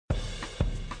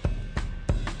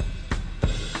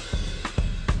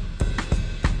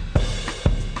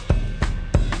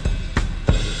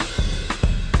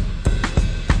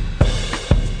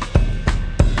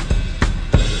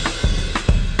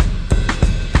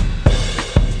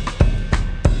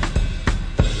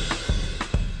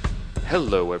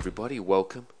Hello, everybody.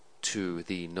 Welcome to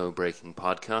the No Braking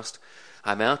Podcast.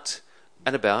 I'm out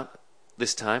and about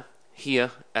this time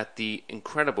here at the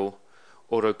incredible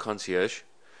Auto Concierge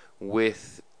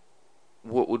with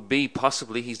what would be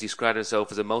possibly, he's described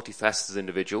himself as a multifaceted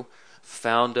individual,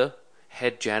 founder,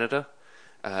 head janitor,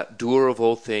 doer of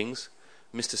all things,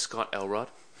 Mr. Scott Elrod.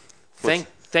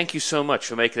 Thank you so much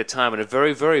for making the time in a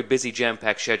very, very busy,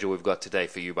 jam-packed schedule we've got today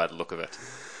for you by the look of it.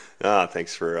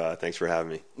 Thanks for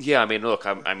having me. Yeah, I mean, look,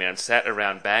 I'm sat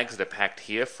around bags that are packed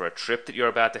here for a trip that you're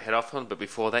about to head off on, but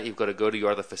before that, you've got to go to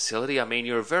your other facility. I mean,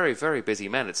 you're a very, very busy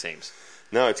man, it seems.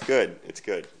 No, it's good. It's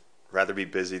good. Rather be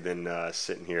busy than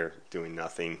sitting here doing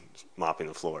nothing, mopping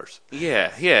the floors.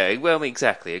 Yeah. Well,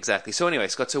 exactly. So anyway,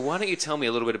 Scott, so why don't you tell me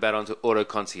a little bit about Auto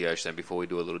Concierge then before we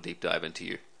do a little deep dive into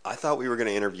you? I thought we were going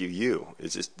to interview you.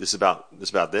 Is this about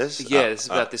this? Yeah, this is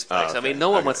about this place. Okay. I mean,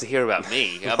 no one wants to hear about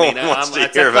me. No one wants to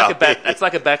hear about me. That's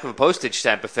like a back of a postage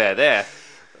stamp affair there.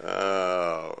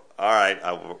 Oh, all right.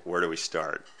 Where do we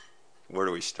start?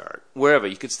 Wherever.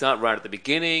 You could start right at the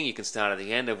beginning. You can start at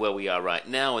the end of where we are right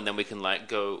now, and then we can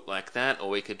go like that, or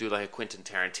we could do like a Quentin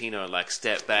Tarantino,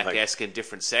 step back-esque in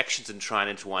different sections and try and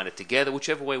intertwine it together.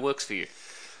 Whichever way works for you.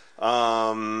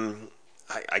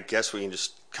 I guess we can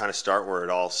just kind of start where it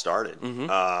all started.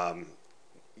 Mm-hmm.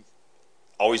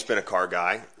 Always been a car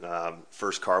guy.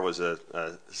 First car was a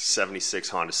 76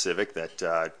 Honda Civic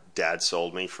that Dad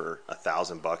sold me for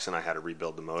 $1,000, and I had to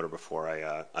rebuild the motor before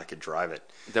I could drive it.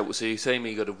 So you're saying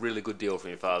you got a really good deal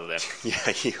from your father there?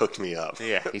 Yeah, he hooked me up.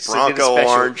 Yeah, Bronco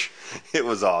orange. It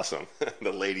was awesome.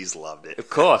 The ladies loved it. Of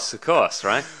course,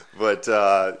 right? But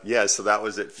so that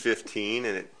was at 15,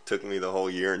 and it took me the whole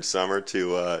year and summer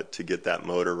to get that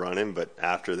motor running. But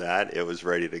after that, it was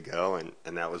ready to go, and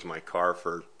that was my car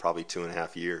for probably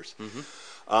 2.5 years.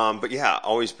 Mm-hmm. But yeah,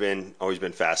 always been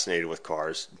fascinated with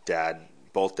cars.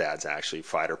 Both dads actually,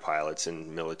 fighter pilots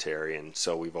and military, and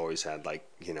so we've always had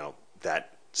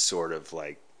that sort of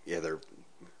either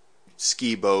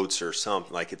ski boats or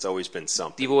something. It's always been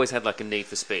something. You've always had a need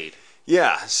for speed.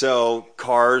 Yeah, so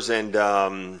cars and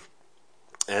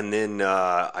then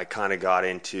I kind of got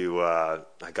into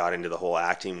the whole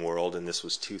acting world, and this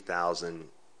was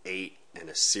 2008, and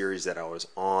a series that I was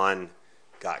on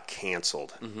got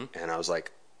canceled, mm-hmm. and I was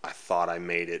like, I thought I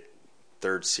made it.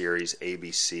 Third series,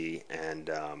 ABC, and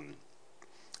a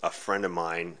friend of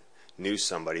mine knew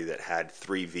somebody that had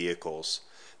 3 vehicles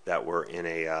that were in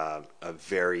a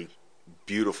very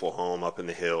beautiful home up in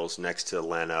the hills next to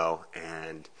Leno,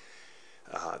 and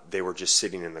they were just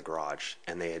sitting in the garage,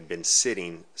 and they had been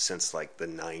sitting since the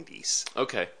 90s.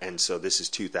 Okay. And so this is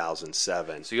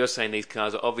 2007. So you're saying these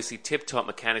cars are obviously tip-top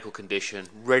mechanical condition,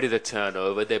 ready to turn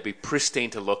over, they'd be pristine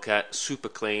to look at, super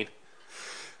clean.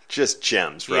 Just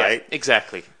gems, right? Yeah,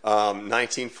 exactly.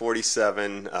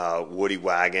 1947 Woody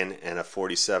wagon and a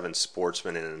 47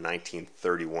 Sportsman in a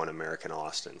 1931 American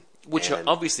Austin. Which are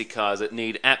obviously cars that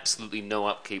need absolutely no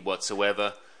upkeep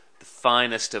whatsoever. The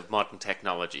finest of modern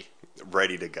technology.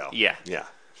 Ready to go. Yeah.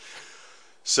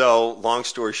 So, long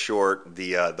story short,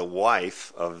 the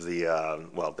wife of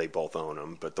the, they both own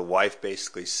them, but the wife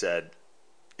basically said,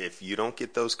 if you don't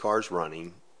get those cars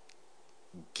running,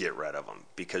 get rid of them,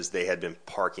 because they had been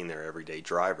parking their everyday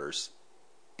drivers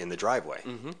in the driveway.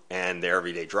 Mm-hmm. And their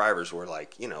everyday drivers were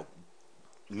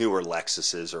newer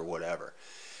Lexuses or whatever.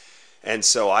 And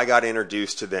so I got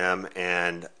introduced to them,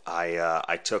 and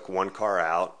I took one car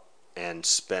out and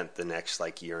spent the next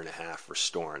year and a half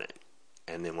restoring it.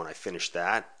 And then when I finished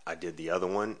that, I did the other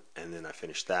one, and then I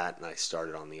finished that, and I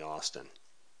started on the Austin.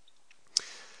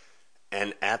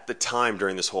 And at the time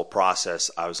during this whole process,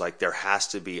 I was like, there has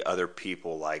to be other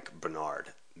people like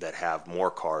Bernard that have more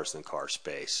cars than car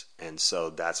space. And so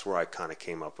that's where I kind of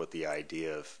came up with the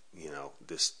idea of,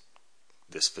 this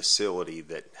facility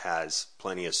that has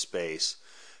plenty of space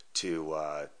to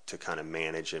kind of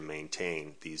manage and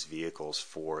maintain these vehicles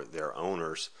for their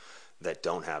owners that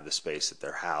don't have the space at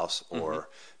their house, or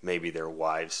mm-hmm. maybe their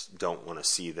wives don't want to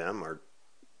see them, or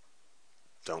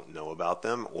don't know about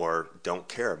them, or don't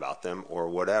care about them, or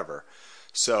whatever.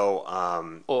 So,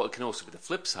 or it can also be the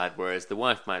flip side, whereas the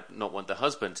wife might not want the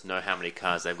husband to know how many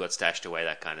cars they've got stashed away,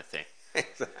 that kind of thing.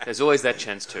 Exactly. There's always that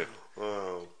chance too.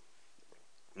 Oh,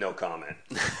 no comment.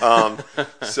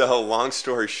 So, long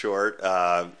story short,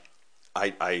 I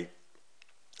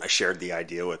shared the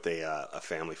idea with a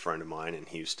family friend of mine in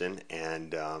Houston,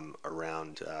 and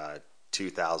around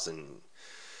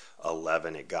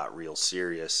 2011 it got real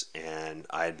serious, and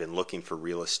I had been looking for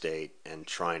real estate and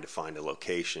trying to find a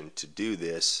location to do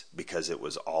this, because it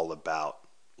was all about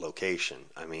location.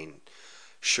 I mean,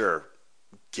 sure,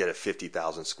 get a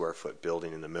 50,000 square foot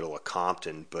building in the middle of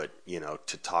Compton, but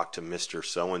to talk to Mr.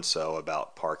 So-and-so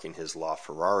about parking his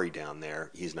LaFerrari down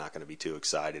there, he's not going to be too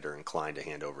excited or inclined to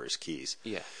hand over his keys.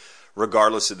 Yeah.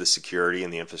 Regardless of the security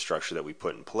and the infrastructure that we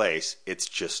put in place, it's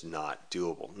just not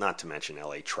doable. Not to mention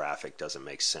LA traffic doesn't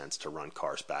make sense to run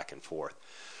cars back and forth.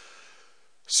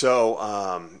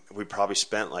 So we probably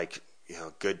spent a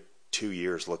good 2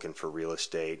 years looking for real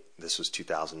estate. This was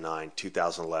 2009.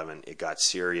 2011, it got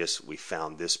serious. We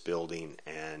found this building,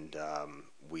 and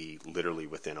we literally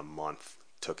within a month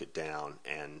took it down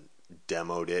and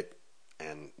demoed it.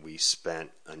 And we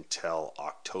spent until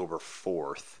October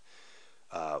 4th,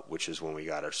 which is when we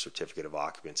got our certificate of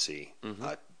occupancy,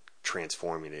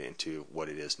 transforming it into what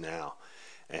it is now.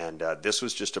 And this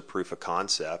was just a proof of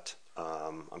concept.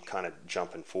 I'm kind of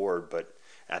jumping forward, but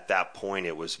at that point,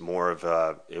 it was more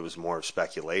of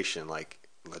speculation. Like,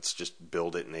 let's just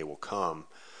build it and they will come.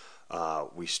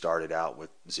 We started out with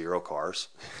 0 cars,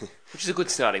 which is a good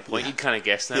starting point. You kind of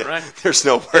guessed that, right? There's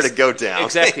nowhere to go down.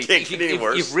 Exactly. Can't get any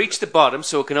worse. You've reached the bottom,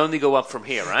 so it can only go up from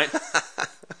here, right?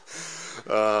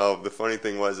 The funny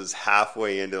thing was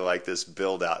halfway into this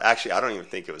build out. Actually, I don't even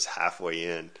think it was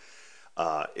halfway in.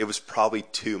 It was probably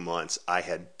 2 months. I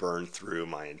had burned through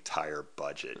my entire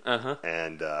budget,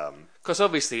 and because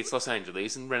obviously it's Los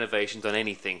Angeles, and renovations on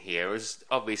anything here is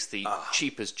obviously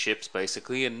cheap as chips,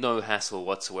 basically, and no hassle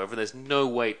whatsoever. There's no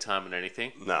wait time and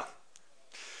anything. No.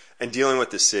 And dealing with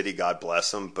the city, God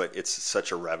bless them, but it's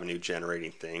such a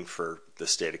revenue-generating thing for the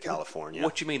state of California.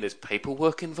 What do you mean? There's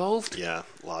paperwork involved? Yeah,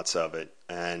 lots of it.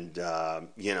 And,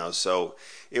 so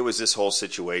it was this whole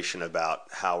situation about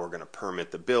how we're going to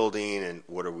permit the building and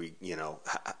what are we,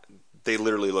 they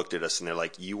literally looked at us and they're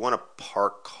like, you want to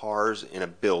park cars in a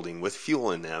building with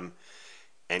fuel in them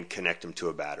and connect them to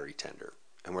a battery tender.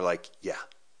 And we're like, yeah,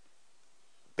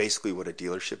 basically what a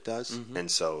dealership does. And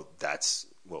so that's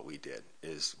what we did,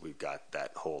 is we've got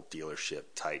that whole dealership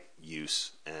type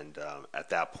use. And at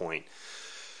that point,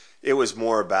 it was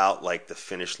more about the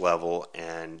finish level.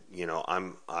 And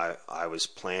I was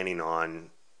planning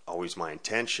on, always my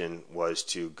intention was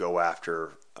to go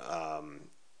after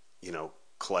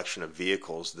collection of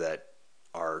vehicles that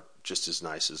are just as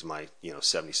nice as my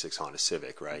 76 Honda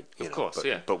Civic, right? Of course,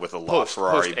 yeah. But with a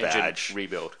LaFerrari badge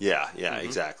rebuild. Yeah,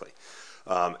 exactly.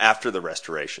 After the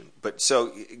restoration. But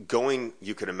so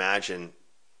you could imagine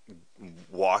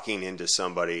walking into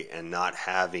somebody and not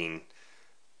having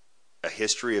a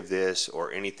history of this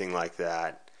or anything like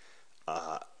that,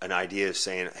 an idea of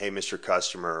saying, hey, Mr.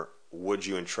 Customer, would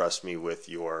you entrust me with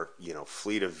your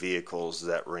fleet of vehicles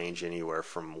that range anywhere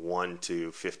from $1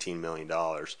 to $15 million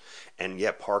and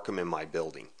yet park them in my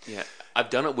building? Yeah, I've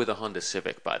done it with a Honda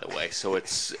Civic, by the way. So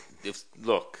it's with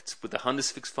the Honda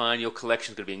Civic's fine. Your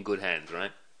collection's going to be in good hands,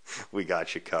 right? We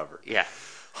got you covered. Yeah.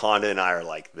 Honda and I are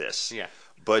like this. Yeah.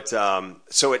 But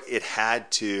so it had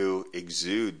to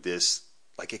exude this,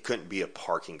 it couldn't be a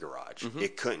parking garage.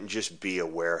 It couldn't just be a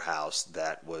warehouse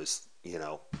that was,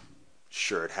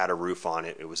 sure, it had a roof on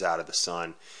it. It was out of the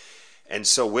sun. And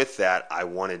so with that, I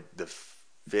wanted the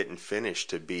fit and finish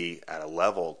to be at a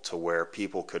level to where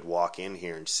people could walk in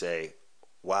here and say,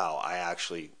 wow, I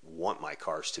actually want my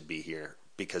cars to be here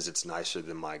because it's nicer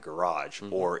than my garage,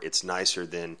 or it's nicer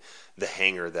than the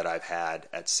hangar that I've had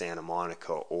at Santa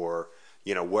Monica, or,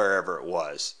 wherever it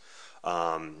was.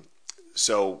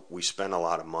 So we spent a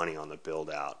lot of money on the build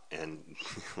out, and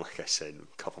like I said,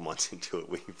 a couple months into it,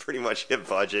 we pretty much hit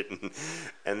budget,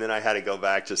 and then I had to go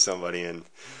back to somebody and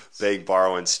beg,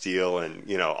 borrow, and steal,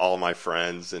 and all my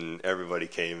friends and everybody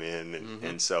came in,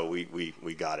 and so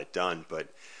we got it done. But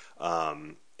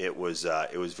it was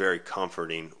very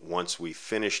comforting once we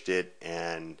finished it,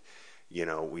 and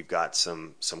we've got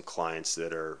some clients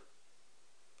that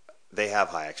they have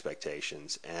high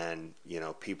expectations, and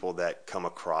people that come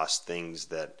across things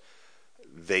that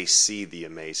they see the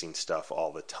amazing stuff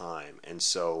all the time. And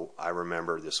so I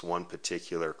remember this one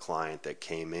particular client that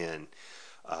came in,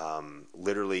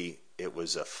 literally it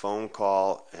was a phone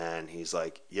call, and he's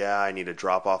like, yeah, I need to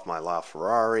drop off my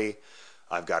LaFerrari.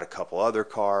 I've got a couple other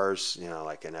cars,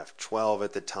 like an F12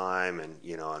 at the time, and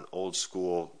an old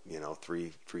school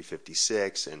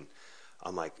 356, and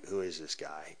I'm like, who is this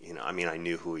guy? I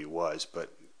knew who he was,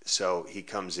 but so he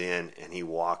comes in and he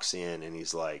walks in and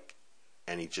he's like,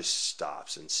 and he just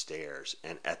stops and stares.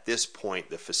 And at this point,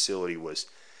 the facility was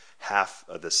half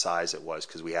of the size it was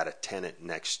because we had a tenant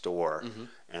next door,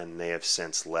 and they have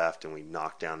since left, and we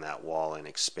knocked down that wall and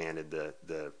expanded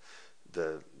the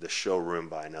showroom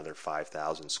by another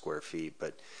 5,000 square feet.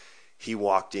 But he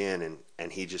walked in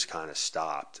and he just kind of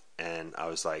stopped, and I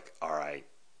was like, all right,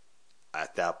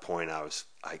 at that point,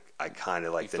 I kind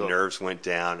of like the thought, nerves went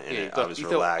down and yeah, I was you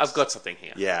relaxed. thought, I've got something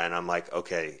here. Yeah, and I'm like,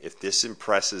 okay, if this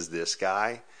impresses this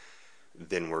guy,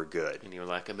 then we're good. And you're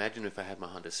like, imagine if I had my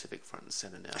Honda Civic front and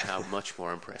center now, how much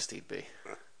more impressed he'd be.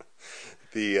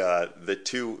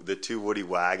 The two Woody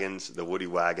wagons, the Woody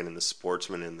wagon and the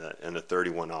Sportsman and the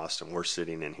 31 Austin were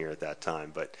sitting in here at that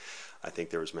time, but I think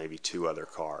there was maybe two other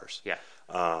cars. Yeah.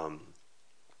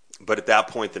 But at that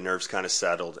point, the nerves kind of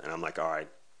settled, and I'm like, all right,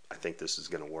 I think this is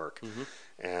going to work.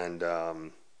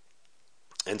 And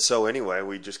so anyway,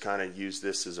 we just kind of used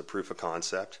this as a proof of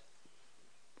concept,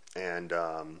 and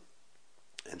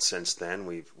since then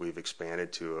we've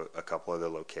expanded to a couple other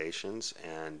locations,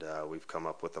 and we've come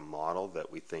up with a model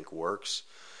that we think works,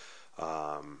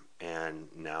 and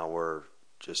now we're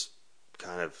just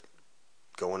kind of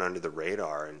going under the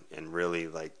radar, and really,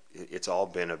 like, it's all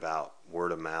been about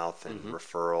word of mouth and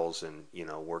referrals, and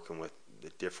working with the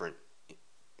different,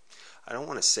 I don't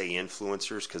want to say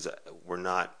influencers, because we're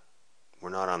not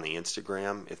on the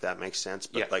Instagram, if that makes sense,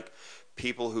 but like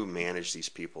people who manage these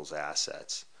people's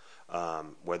assets,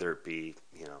 whether it be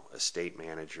estate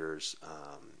managers,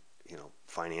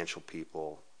 financial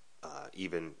people,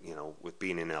 even with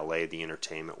being in LA, the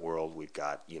entertainment world, we've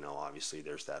got obviously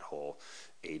there's that whole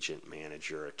agent,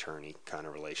 manager, attorney kind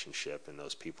of relationship, and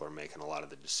those people are making a lot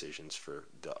of the decisions for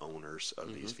the owners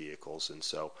of these vehicles, and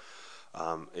so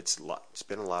it's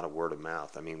been a lot of word of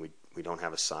mouth. I mean, we don't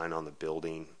have a sign on the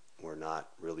building. We're not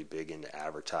really big into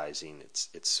advertising.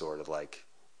 It's sort of like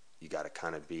you got to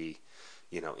kind of be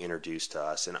introduced to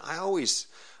us, and I always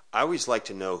like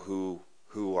to know who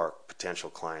our potential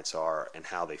clients are and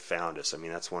how they found us. I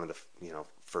mean, that's one of the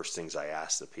first things I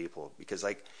ask the people, because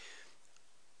like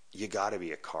you got to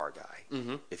be a car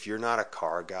guy. If you're not a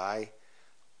car guy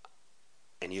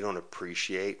and you don't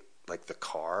appreciate like the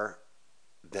car,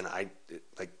 then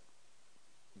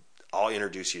I'll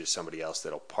introduce you to somebody else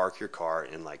that'll park your car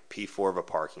in like P4 of a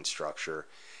parking structure,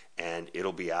 and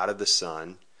it'll be out of the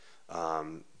sun.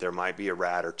 There might be a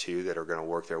rat or two that are going to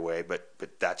work their way, but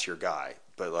that's your guy.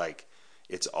 But like,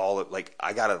 it's all like,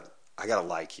 I gotta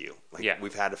like you. Like,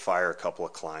 we've had to fire a couple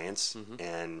of clients,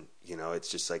 and it's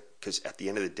just like, because at the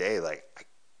end of the day, like, I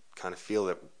kind of feel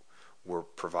that we're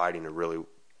providing a really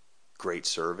great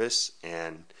service,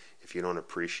 and if you don't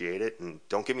appreciate it, and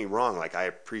don't get me wrong, like, I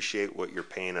appreciate what you're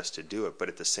paying us to do it, but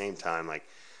at the same time, like,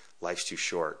 life's too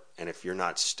short, and if you're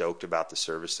not stoked about the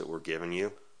service that we're giving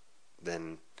you,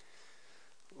 then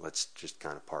let's just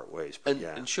kind of part ways. But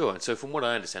and sure. And so from what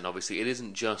I understand, obviously, it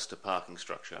isn't just a parking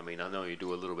structure. I mean, I know you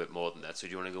do a little bit more than that. So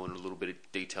do you want to go into a little bit of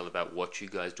detail about what you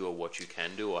guys do, or what you can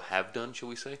do, or have done, shall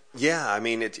we say? Yeah, I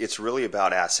mean, it's really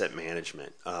about asset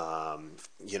management.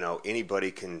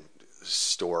 Anybody can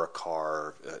store a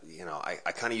car.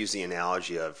 I kind of use the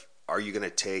analogy of, are you going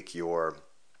to take your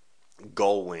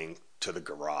Gull Wing to the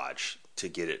garage to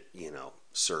get it,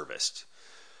 serviced?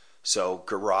 So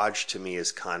garage to me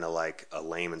is kind of like a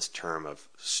layman's term of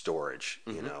storage,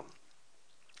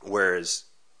 whereas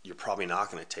you're probably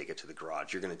not going to take it to the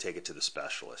garage. You're going to take it to the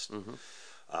specialist.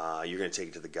 You're going to take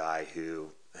it to the guy who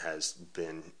has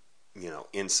been,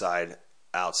 inside,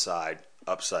 outside,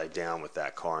 upside down with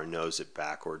that car and knows it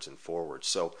backwards and forwards.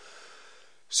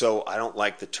 So I don't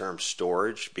like the term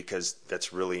storage, because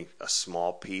that's really a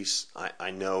small piece.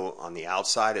 I know on the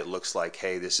outside it looks like,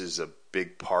 hey, this is a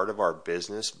big part of our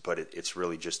business, but it's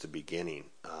really just the beginning.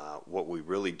 What we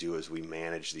really do is we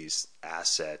manage these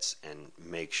assets and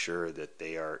make sure that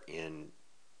they are in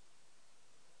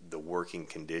the working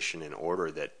condition and order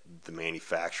that the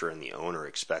manufacturer and the owner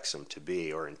expects them to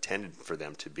be, or intended for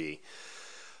them to be.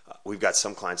 We've got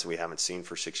some clients that we haven't seen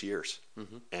for 6 years,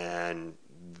 and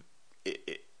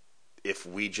if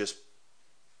we just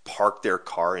park their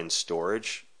car in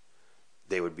storage,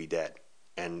 they would be dead.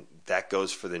 And that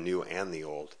goes for the new and the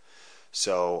old.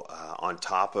 So on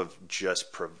top of just,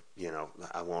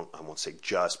 I won't say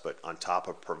just, but on top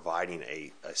of providing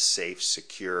a safe,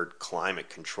 secured,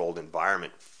 climate-controlled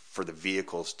environment for the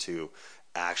vehicles to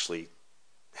actually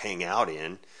hang out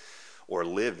in or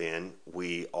live in,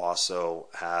 we also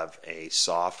have a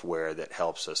software that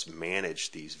helps us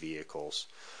manage these vehicles,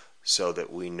 so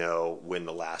that we know when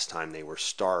the last time they were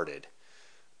started.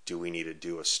 Do we need to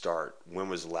do a start? When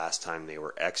was the last time they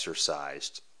were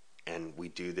exercised? And we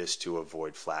do this to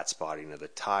avoid flat spotting of the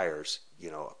tires.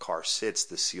 A car sits,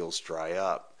 the seals dry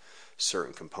up.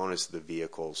 Certain components of the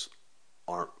vehicles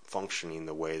aren't functioning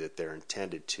the way that they're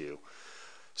intended to.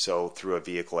 So through a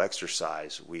vehicle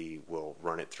exercise, we will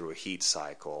run it through a heat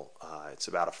cycle. It's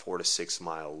about a 4 to 6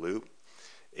 mile loop.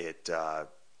 It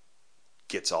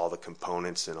gets all the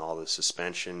components and all the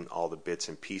suspension, all the bits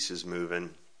and pieces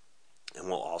moving. And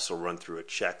we'll also run through a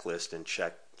checklist and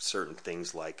check certain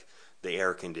things like the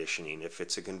air conditioning. If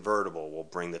it's a convertible, we'll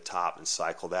bring the top and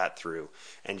cycle that through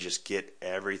and just get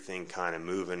everything kind of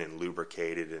moving and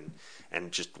lubricated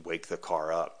and just wake the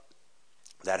car up.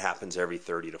 That happens every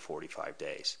 30 to 45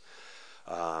 days.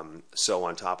 So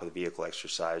on top of the vehicle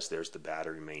exercise, there's the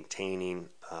battery maintaining.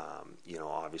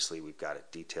 Obviously we've got a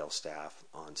detail staff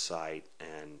on site,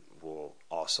 and we'll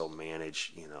also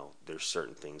manage, there's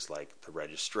certain things like the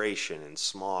registration and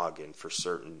smog, and for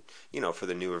certain, for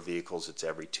the newer vehicles, it's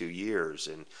every 2 years,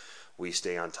 and we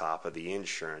stay on top of the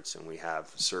insurance, and we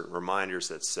have certain reminders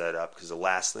that's set up, because the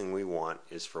last thing we want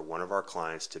is for one of our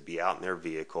clients to be out in their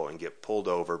vehicle and get pulled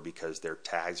over because their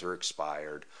tags are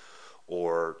expired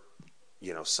or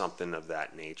something of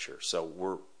that nature. So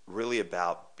we're really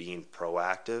about being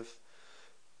proactive,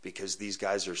 because these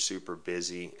guys are super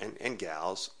busy, and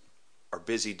gals are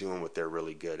busy doing what they're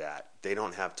really good at. They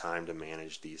don't have time to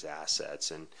manage these assets.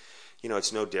 And,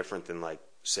 it's no different than, like,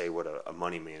 say what a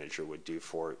money manager would do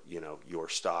for, your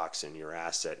stocks and your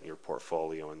asset and your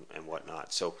portfolio and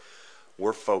whatnot. So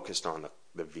we're focused on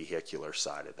the vehicular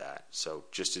side of that. So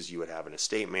just as you would have an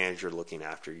estate manager looking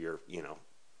after your,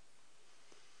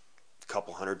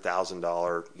 couple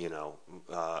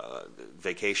 $100,000,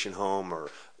 vacation home,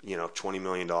 or, $20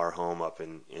 million home up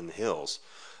in the hills.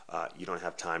 You don't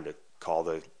have time to call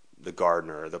the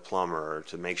gardener or the plumber or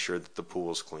to make sure that the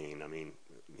pool's clean. I mean,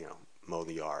 mow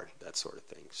the yard, that sort of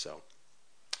thing. So.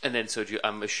 And then,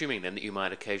 I'm assuming then that you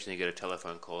might occasionally get a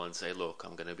telephone call and say, look,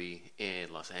 I'm going to be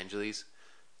in Los Angeles.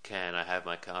 Can I have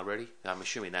my car ready? I'm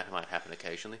assuming that might happen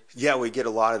occasionally. Yeah, we get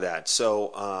a lot of that.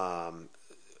 So,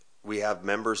 we have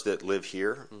members that live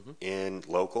here in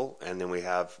local, and then we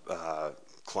have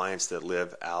clients that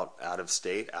live out of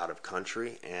state, out of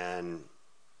country, and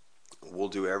we'll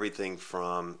do everything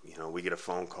from, we get a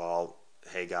phone call,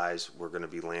 hey guys, we're going to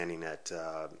be landing at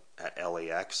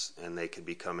LAX, and they could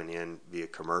be coming in via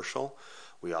commercial.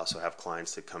 We also have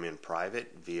clients that come in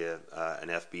private via an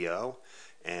FBO,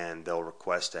 and they'll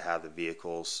request to have the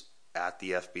vehicles at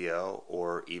the FBO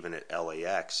or even at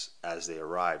LAX as they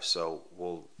arrive. So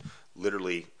we'll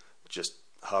literally just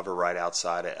hover right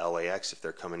outside of LAX if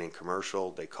they're coming in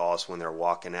commercial. They call us when they're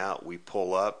walking out. We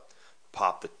pull up,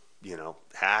 pop the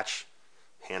hatch,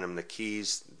 hand them the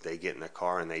keys. They get in the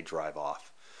car and they drive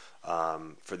off.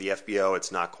 For the FBO,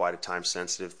 it's not quite a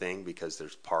time-sensitive thing because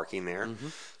there's parking there.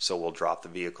 So we'll drop the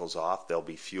vehicles off. They'll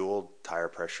be fueled, tire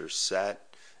pressure set,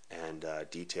 and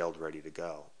detailed, ready to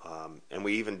go. And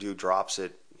we even do drops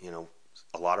at,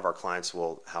 a lot of our clients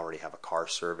will already have a car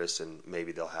service, and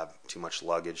maybe they'll have too much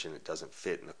luggage and it doesn't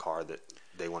fit in the car that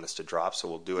they want us to drop, so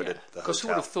we'll do it at the hotel. Because who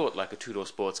would have thought like a two-door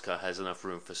sports car has enough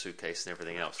room for suitcase and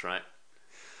everything else, right?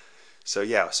 So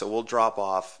we'll drop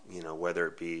off, whether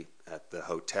it be at the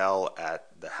hotel, at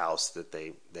the house that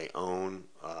they own,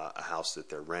 a house that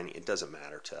they're renting. It doesn't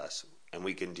matter to us. And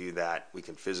we can do that. We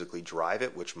can physically drive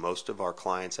it, which most of our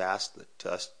clients ask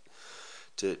us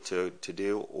to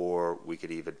do, or we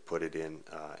could even put it in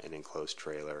an enclosed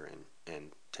trailer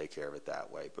and take care of it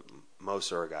that way. But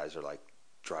most of our guys are like,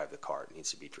 drive the car. It needs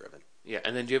to be driven. Yeah,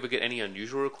 and then do you ever get any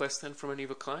unusual requests then from any of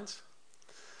your clients?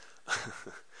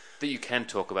 That you can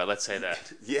talk about, let's say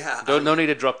that. Yeah. No need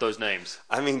to drop those names.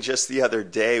 I mean, just the other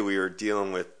day we were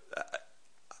dealing with,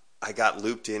 I got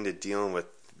looped into dealing with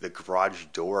the garage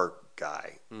door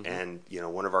guy. And,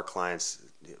 one of our clients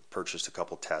purchased a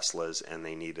couple Teslas and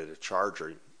they needed a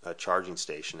charging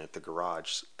station at the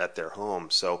garage at their home.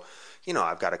 So,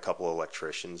 I've got a couple of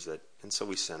electricians and so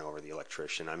we sent over the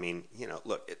electrician. I mean,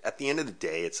 look, at the end of the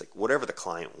day, it's like whatever the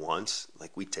client wants,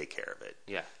 like we take care of it.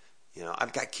 Yeah.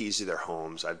 I've got keys to their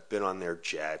homes. I've been on their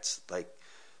jets. Like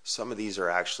some of these are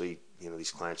actually,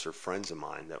 these clients are friends of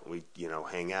mine that we,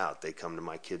 hang out. They come to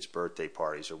my kids' birthday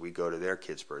parties or we go to their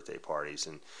kids' birthday parties.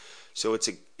 And so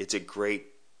it's a great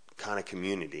kind of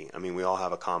community. I mean, we all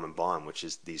have a common bond, which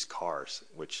is these cars,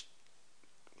 which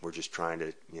we're just trying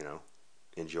to,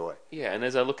 enjoy. Yeah, and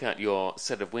as I look out your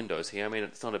set of windows here, I mean,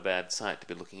 it's not a bad sight to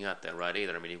be looking out there, right,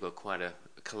 either. I mean, you've got quite a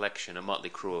collection, a motley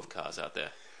crew of cars out there.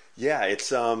 Yeah,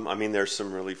 it's I mean, there's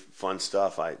some really fun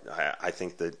stuff. I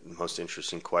think the most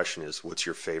interesting question is, what's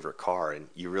your favorite car? And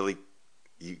you really,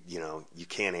 you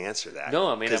can't answer that. No,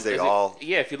 I mean, because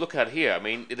if you look out here, I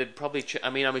mean, it'd probably.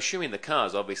 I'm assuming the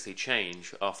cars obviously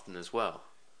change often as well.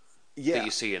 Yeah, that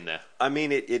you see in there. I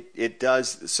mean, it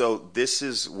does. So this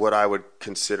is what I would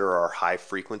consider our high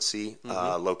frequency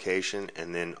location,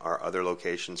 and then our other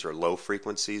locations are low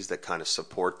frequencies that kind of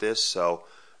support this. So.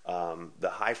 The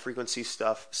high frequency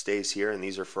stuff stays here, and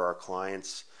these are for our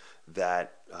clients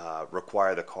that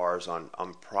require the cars on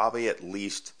probably at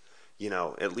least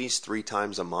at least 3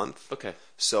 times a month. Okay.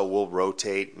 So we'll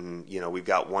rotate, and we've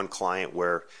got one client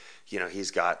where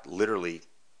he's got literally,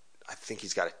 I think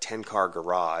he's got a 10-car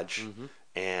garage,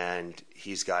 and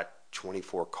he's got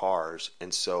 24 cars,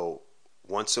 and so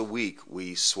once a week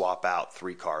we swap out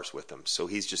 3 cars with him. So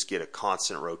he's just get a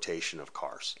constant rotation of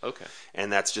cars. Okay.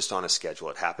 And that's just on a schedule.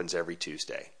 It happens every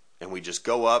Tuesday, and we just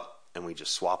go up and we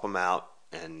just swap them out,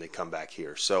 and they come back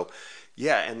here. So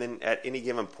yeah, and then at any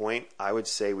given point, I would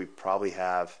say we probably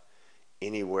have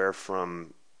anywhere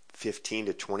from 15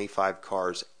 to 25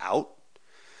 cars out,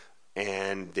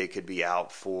 and they could be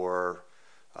out for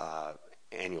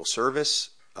annual service,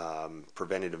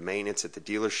 preventative maintenance at the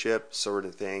dealership, sort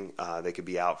of thing. They could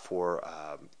be out for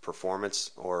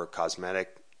performance or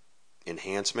cosmetic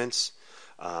enhancements.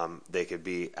 They could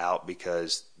be out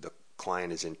because the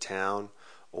client is in town,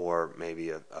 or maybe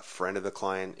a friend of the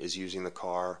client is using the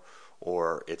car,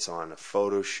 or it's on a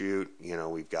photo shoot.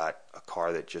 We've got a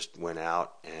car that just went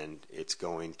out, and it's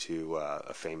going to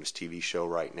a famous TV show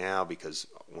right now because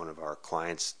one of our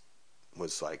clients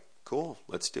was like, cool,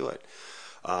 let's do it.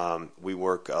 We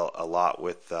work a lot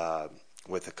with a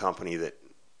company that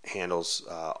handles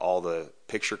all the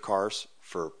picture cars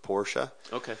for Porsche.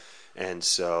 Okay. And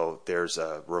so there's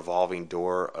a revolving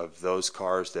door of those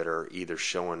cars that are either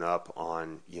showing up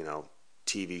on,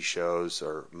 TV shows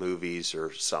or movies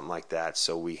or something like that.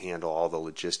 So we handle all the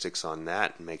logistics on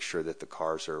that and make sure that the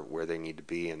cars are where they need to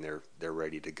be and they're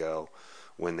ready to go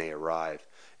when they arrive.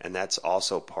 And that's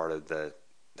also part of that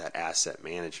asset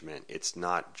management. It's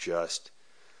not just,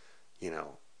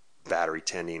 battery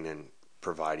tending and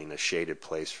providing a shaded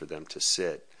place for them to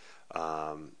sit.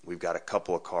 We've got a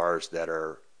couple of cars that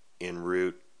are en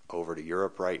route over to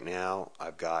Europe right now.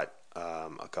 I've got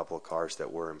a couple of cars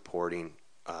that we're importing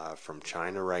from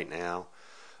China right now.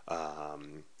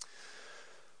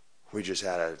 We just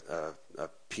had a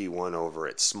P1 over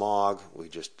at Smog. We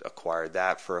just acquired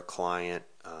that for a client.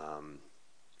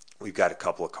 We've got a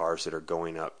couple of cars that are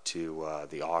going up to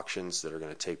the auctions that are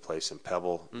going to take place in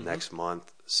Pebble next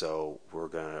month. So we're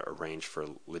going to arrange for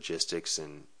logistics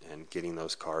and getting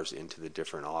those cars into the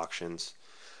different auctions.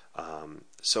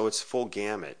 So it's full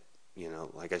gamut.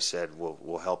 Like I said,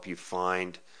 we'll help you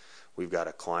find. We've got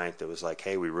a client that was like,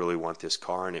 hey, we really want this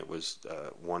car, and it was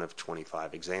one of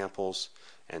 25 examples.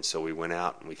 And so we went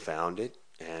out and we found it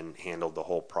and handled the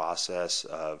whole process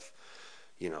of,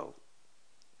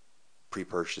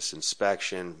 pre-purchase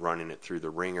inspection, running it through the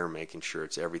ringer, making sure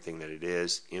it's everything that it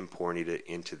is, importing it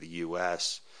into the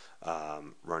U.S.,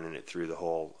 running it through the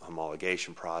whole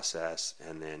homologation process,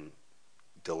 and then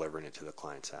delivering it to the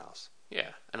client's house. Yeah,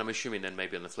 and I'm assuming then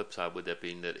maybe on the flip side, would that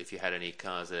mean that if you had any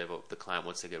cars that the client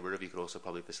wants to get rid of, you could also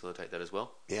probably facilitate that as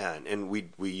well? Yeah, and we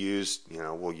use,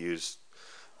 we'll use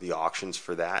the auctions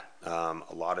for that. A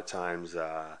lot of times,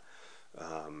 the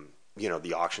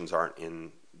auctions aren't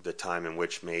in the time in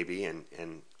which maybe, and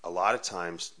a lot of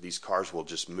times these cars will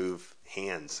just move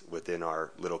hands within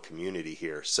our little community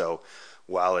here. So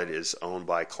while it is owned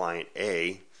by client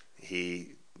A,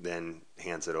 he then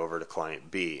hands it over to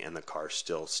client B, and the car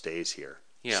still stays here.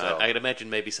 Yeah, so, I'd imagine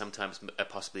maybe sometimes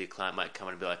possibly a client might come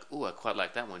in and be like, "Oh, I quite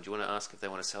like that one. Do you want to ask if they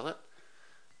want to sell it?"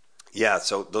 Yeah,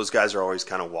 so those guys are always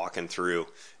kind of walking through,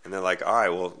 and they're like, all right,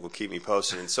 well, we'll keep me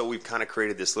posted. And so we've kind of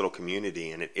created this little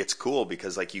community, and it's cool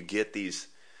because like you get these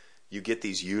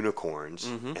unicorns,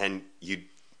 and you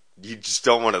just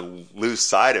don't want to lose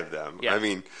sight of them. Yeah. I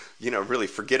mean, really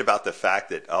forget about the fact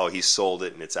that, oh, he sold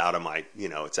it and it's out of my,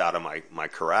 my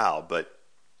corral. But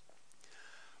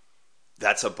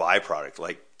that's a byproduct.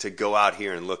 Like to go out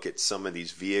here and look at some of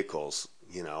these vehicles,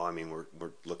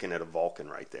 we're looking at a Vulcan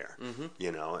right there,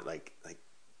 like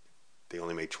they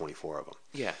only made 24 of them.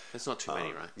 Yeah, that's not too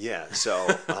many, right? Yeah. So,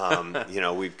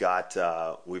 we've got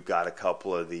a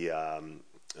couple of the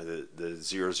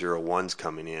 001s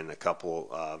coming in. A couple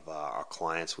of our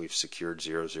clients, we've secured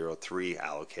 003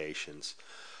 allocations.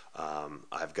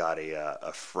 I've got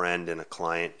a friend and a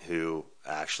client who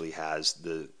actually has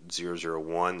the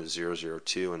 001, the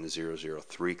 002, and the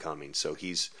 003 coming. So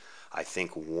he's, I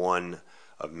think, one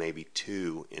of maybe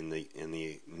two in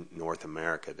the North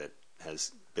America that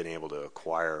has been able to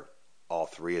acquire all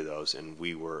three of those, and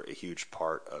we were a huge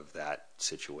part of that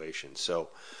situation. So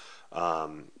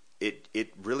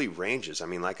it really ranges. I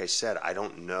mean, like I said, I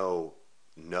don't know.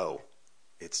 No,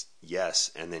 it's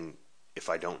yes, and then if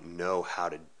I don't know how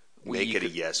to make it a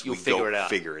yes, we go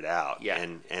figure it out. Yeah.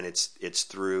 And it's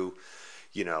through,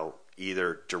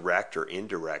 either direct or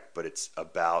indirect, but it's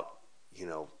about,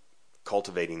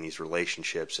 cultivating these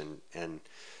relationships and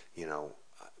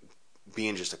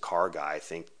being just a car guy. I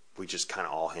think we just kind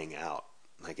of all hang out.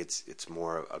 Like it's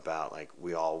more about like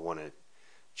we all want to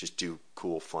just do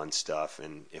cool, fun stuff.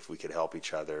 And if we could help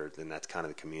each other, then that's kind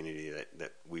of the community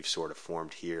that we've sort of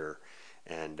formed here.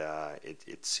 And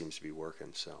it seems to be working.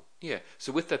 So yeah.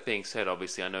 So with that being said,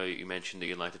 obviously I know you mentioned that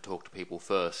you'd like to talk to people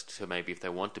first, so maybe if they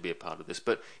want to be a part of this.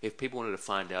 But if people wanted to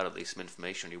find out at least some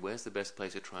information on you, where's the best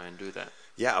place to try and do that?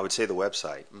 Yeah, I would say the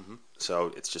website. Mm-hmm.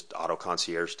 So it's just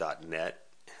autoconcierge.net,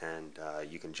 and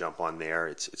you can jump on there.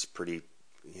 It's pretty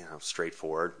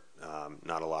straightforward.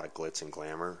 Not a lot of glitz and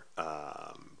glamour,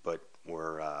 but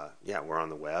we're on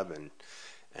the web,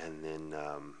 and then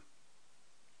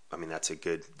I mean that's a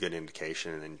good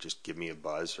indication. And then just give me a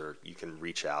buzz, or you can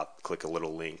reach out, click a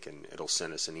little link, and it'll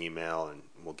send us an email, and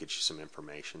we'll get you some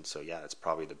information. So yeah, it's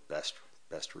probably the best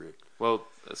route. Well,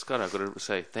 Scott, I've got to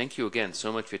say thank you again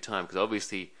so much for your time, because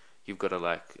obviously you've got to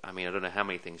I don't know how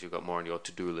many things you've got more on your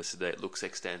to-do list today. It looks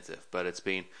extensive, but it's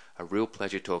been a real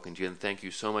pleasure talking to you, and thank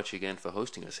you so much again for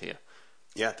hosting us here.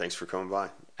 Yeah, thanks for coming by.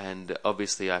 And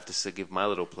obviously I have to give my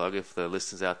little plug. If the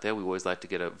listeners out there, we always like to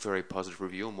get a very positive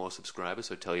review and more subscribers,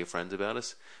 so tell your friends about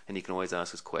us. And you can always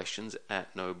ask us questions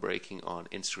at No Breaking on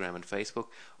Instagram and Facebook,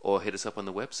 or hit us up on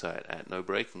the website at No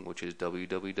Breaking, which is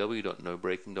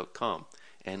www.nobreaking.com.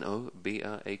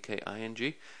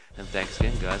 NOBRAKING. And thanks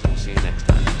again, guys. We'll see you next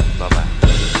time. Bye-bye.